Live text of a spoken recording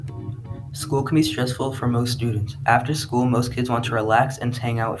School can be stressful for most students. After school, most kids want to relax and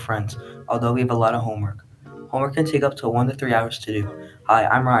hang out with friends, although we have a lot of homework. Homework can take up to 1 to 3 hours to do. Hi,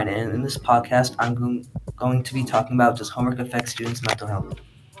 I'm Ryan, and in this podcast, going to be talking about does homework affect students' mental health.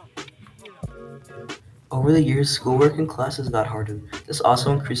 Over the years, schoolwork and classes got harder. This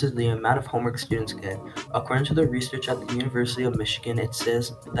also increases the amount of homework students get. According to the research at the University of Michigan, it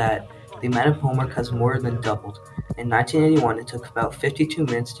says that the amount of homework has more than doubled. In 1981, it took about 52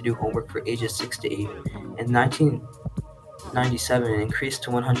 minutes to do homework for ages 6 to 8. In 1997, it increased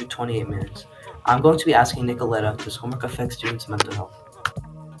to 128 minutes. I'm going to be asking Nicoletta, does homework affect students' mental health?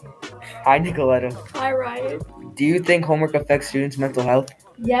 Hi, Nicoletta. Hi, Ryan. Do you think homework affects students' mental health?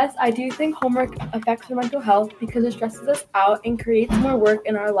 Yes, I do think homework affects our mental health because it stresses us out and creates more work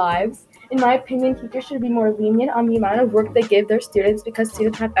in our lives. In my opinion, teachers should be more lenient on the amount of work they give their students because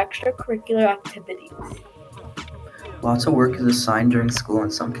students have extracurricular activities. Lots of work is assigned during school,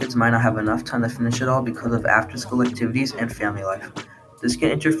 and some kids might not have enough time to finish it all because of after school activities and family life. This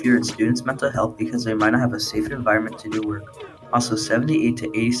can interfere in students' mental health because they might not have a safe environment to do work. Also, 78 to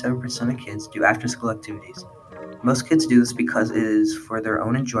 87% of kids do after school activities. Most kids do this because it is for their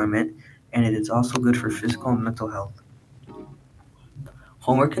own enjoyment and it is also good for physical and mental health.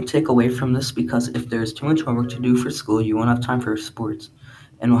 Homework can take away from this because if there is too much homework to do for school, you won't have time for sports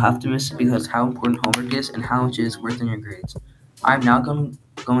and will have to miss it because how important homework is and how much it is worth in your grades. I'm now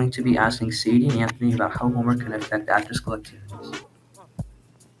going to be asking Sadie and Anthony about how homework can affect after school activities.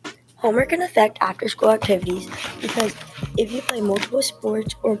 Homework can affect after-school activities because if you play multiple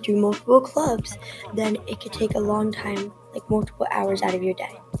sports or do multiple clubs, then it could take a long time, like multiple hours out of your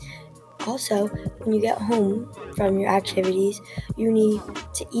day. Also, when you get home from your activities, you need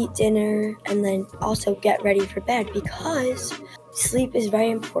to eat dinner and then also get ready for bed because sleep is very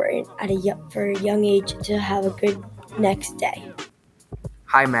important for a young age to have a good next day.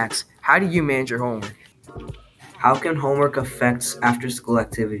 Hi, Max. How do you manage your homework? How can homework affect after school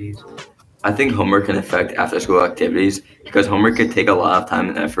activities? I think homework can affect after school activities because homework could take a lot of time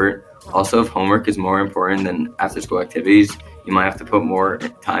and effort. Also, if homework is more important than after school activities, you might have to put more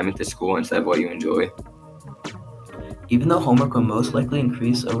time into school instead of what you enjoy. Even though homework will most likely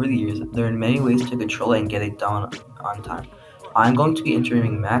increase over the years, there are many ways to control it and get it done on time. I'm going to be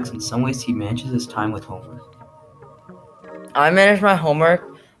interviewing Max in some ways he manages his time with homework. I manage my homework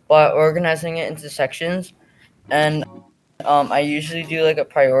by organizing it into sections, and I usually do like a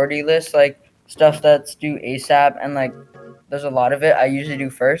priority list, like stuff that's due ASAP, and like there's a lot of it I usually do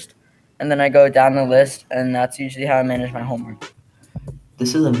first, and then I go down the list, and that's usually how I manage my homework.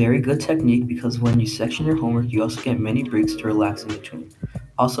 This is a very good technique because when you section your homework, you also get many breaks to relax in between.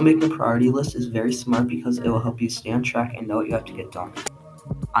 Also, making a priority list is very smart because it will help you stay on track and know what you have to get done.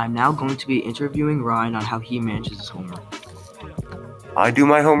 I'm now going to be interviewing Ryan on how he manages his homework. I do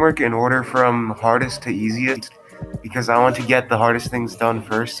my homework in order from hardest to easiest because I want to get the hardest things done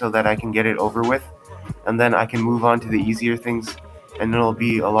first so that I can get it over with, and then I can move on to the easier things, and it'll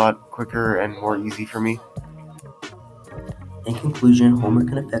be a lot quicker and more easy for me. In conclusion, homework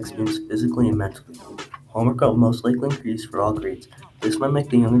can affect students physically and mentally. Homework will most likely increase for all grades. This might make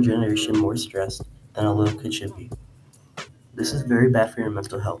the younger generation more stressed than a little kid should be. This is very bad for your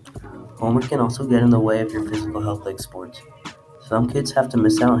mental health. Homework can also get in the way of your physical health like sports. Some kids have to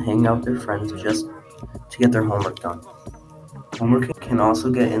miss out on hanging out with their friends just to get their homework done. Homework can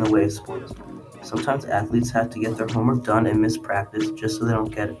also get in the way of sports. Sometimes athletes have to get their homework done and miss practice just so they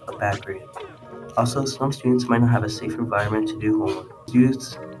don't get a bad grade. Also, some students might not have a safe environment to do homework.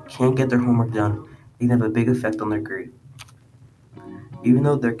 Students can't get their homework done, it can have a big effect on their grade. Even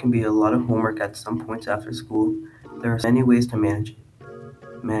though there can be a lot of homework at some points after school, there are many ways to manage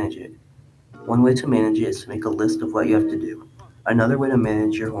it. One way to manage it is to make a list of what you have to do. Another way to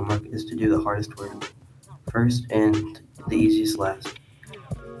manage your homework is to do the hardest work first and the easiest last.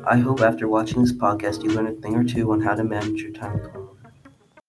 I hope after watching this podcast you learn a thing or two on how to manage your time with homework.